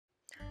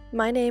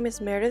My name is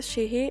Meredith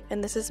Sheehy,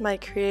 and this is my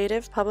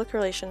creative public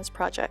relations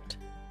project.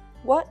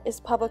 What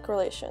is public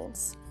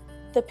relations?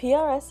 The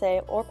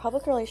PRSA, or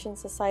Public Relations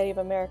Society of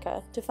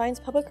America, defines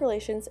public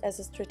relations as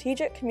a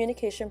strategic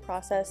communication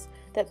process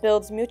that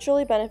builds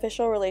mutually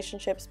beneficial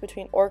relationships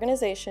between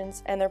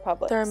organizations and their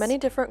public. There are many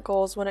different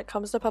goals when it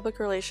comes to public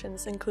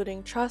relations,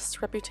 including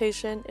trust,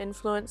 reputation,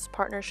 influence,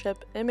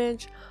 partnership,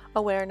 image,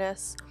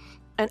 awareness,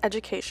 and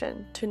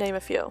education, to name a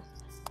few.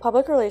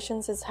 Public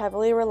relations is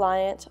heavily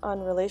reliant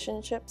on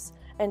relationships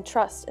and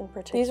trust in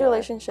particular. These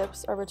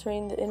relationships are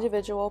between the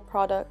individual,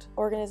 product,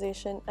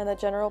 organization, and the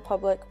general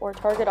public or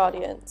target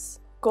audience.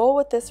 Goal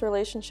with this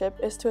relationship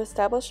is to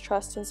establish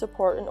trust and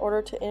support in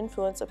order to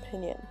influence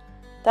opinion.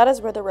 That is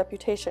where the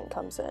reputation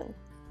comes in.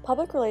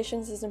 Public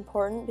relations is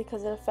important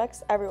because it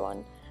affects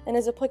everyone and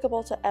is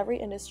applicable to every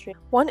industry.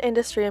 One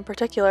industry in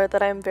particular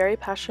that I am very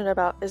passionate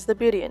about is the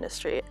beauty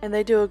industry, and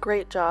they do a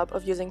great job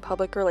of using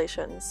public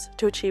relations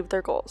to achieve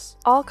their goals.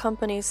 All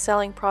companies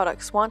selling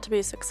products want to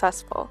be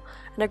successful,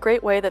 and a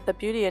great way that the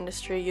beauty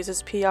industry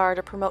uses PR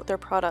to promote their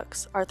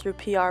products are through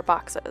PR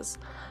boxes.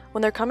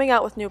 When they're coming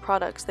out with new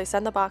products, they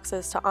send the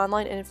boxes to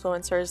online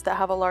influencers that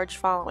have a large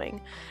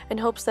following in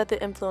hopes that the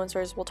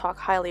influencers will talk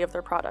highly of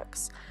their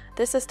products.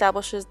 This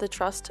establishes the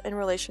trust and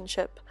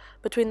relationship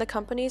between the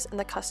companies and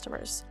the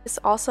customers. This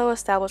also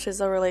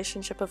establishes a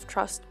relationship of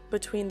trust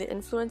between the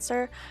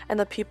influencer and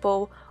the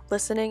people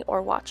listening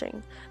or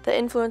watching. The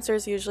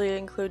influencers usually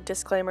include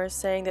disclaimers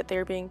saying that they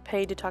are being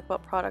paid to talk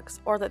about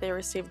products or that they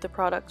received the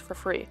product for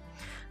free,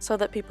 so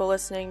that people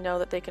listening know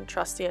that they can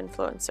trust the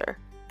influencer.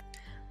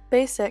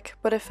 Basic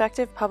but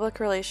effective public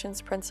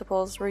relations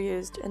principles were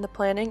used in the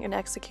planning and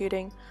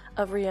executing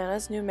of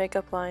Rihanna's new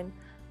makeup line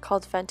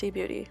called Fenty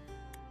Beauty.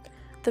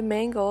 The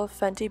main goal of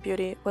Fenty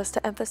Beauty was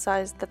to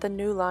emphasize that the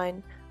new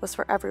line was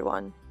for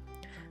everyone.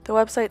 The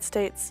website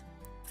states,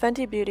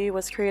 "Fenty Beauty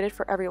was created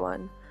for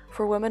everyone,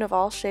 for women of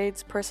all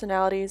shades,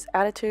 personalities,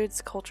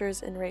 attitudes,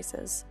 cultures, and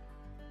races.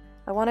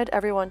 I wanted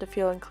everyone to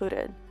feel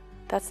included.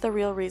 That's the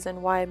real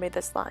reason why I made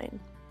this line."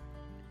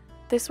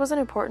 This was an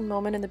important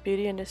moment in the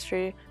beauty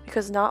industry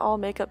because not all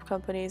makeup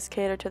companies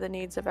cater to the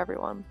needs of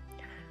everyone.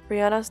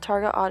 Rihanna's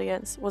target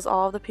audience was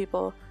all of the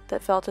people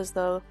that felt as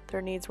though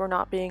their needs were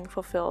not being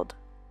fulfilled.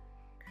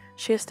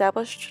 She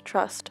established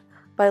trust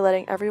by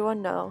letting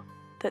everyone know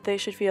that they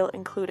should feel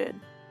included.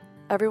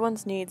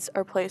 Everyone's needs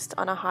are placed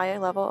on a high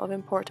level of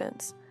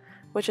importance,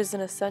 which is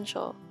an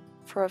essential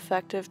for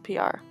effective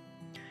PR.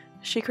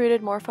 She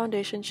created more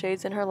foundation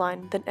shades in her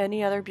line than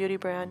any other beauty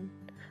brand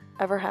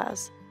ever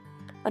has.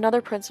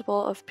 Another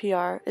principle of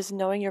PR is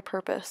knowing your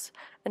purpose,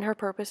 and her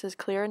purpose is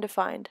clear and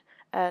defined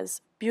as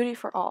beauty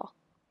for all.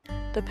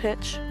 The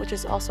pitch, which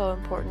is also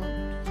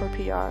important for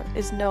PR,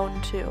 is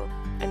known too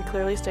and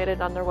clearly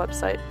stated on their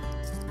website.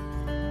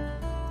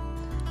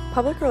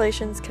 Public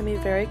relations can be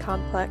very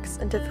complex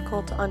and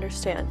difficult to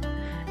understand.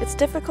 It's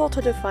difficult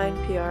to define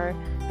PR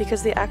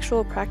because the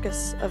actual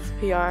practice of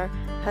PR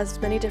has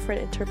many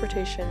different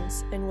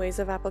interpretations and ways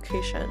of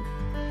application.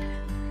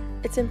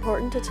 It's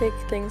important to take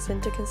things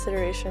into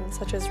consideration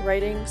such as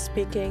writing,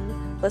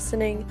 speaking,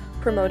 listening,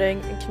 promoting,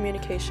 and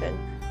communication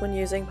when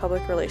using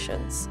public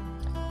relations.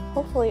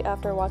 Hopefully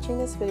after watching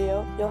this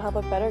video, you'll have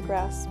a better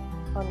grasp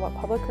on what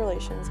public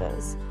relations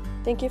is.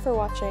 Thank you for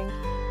watching.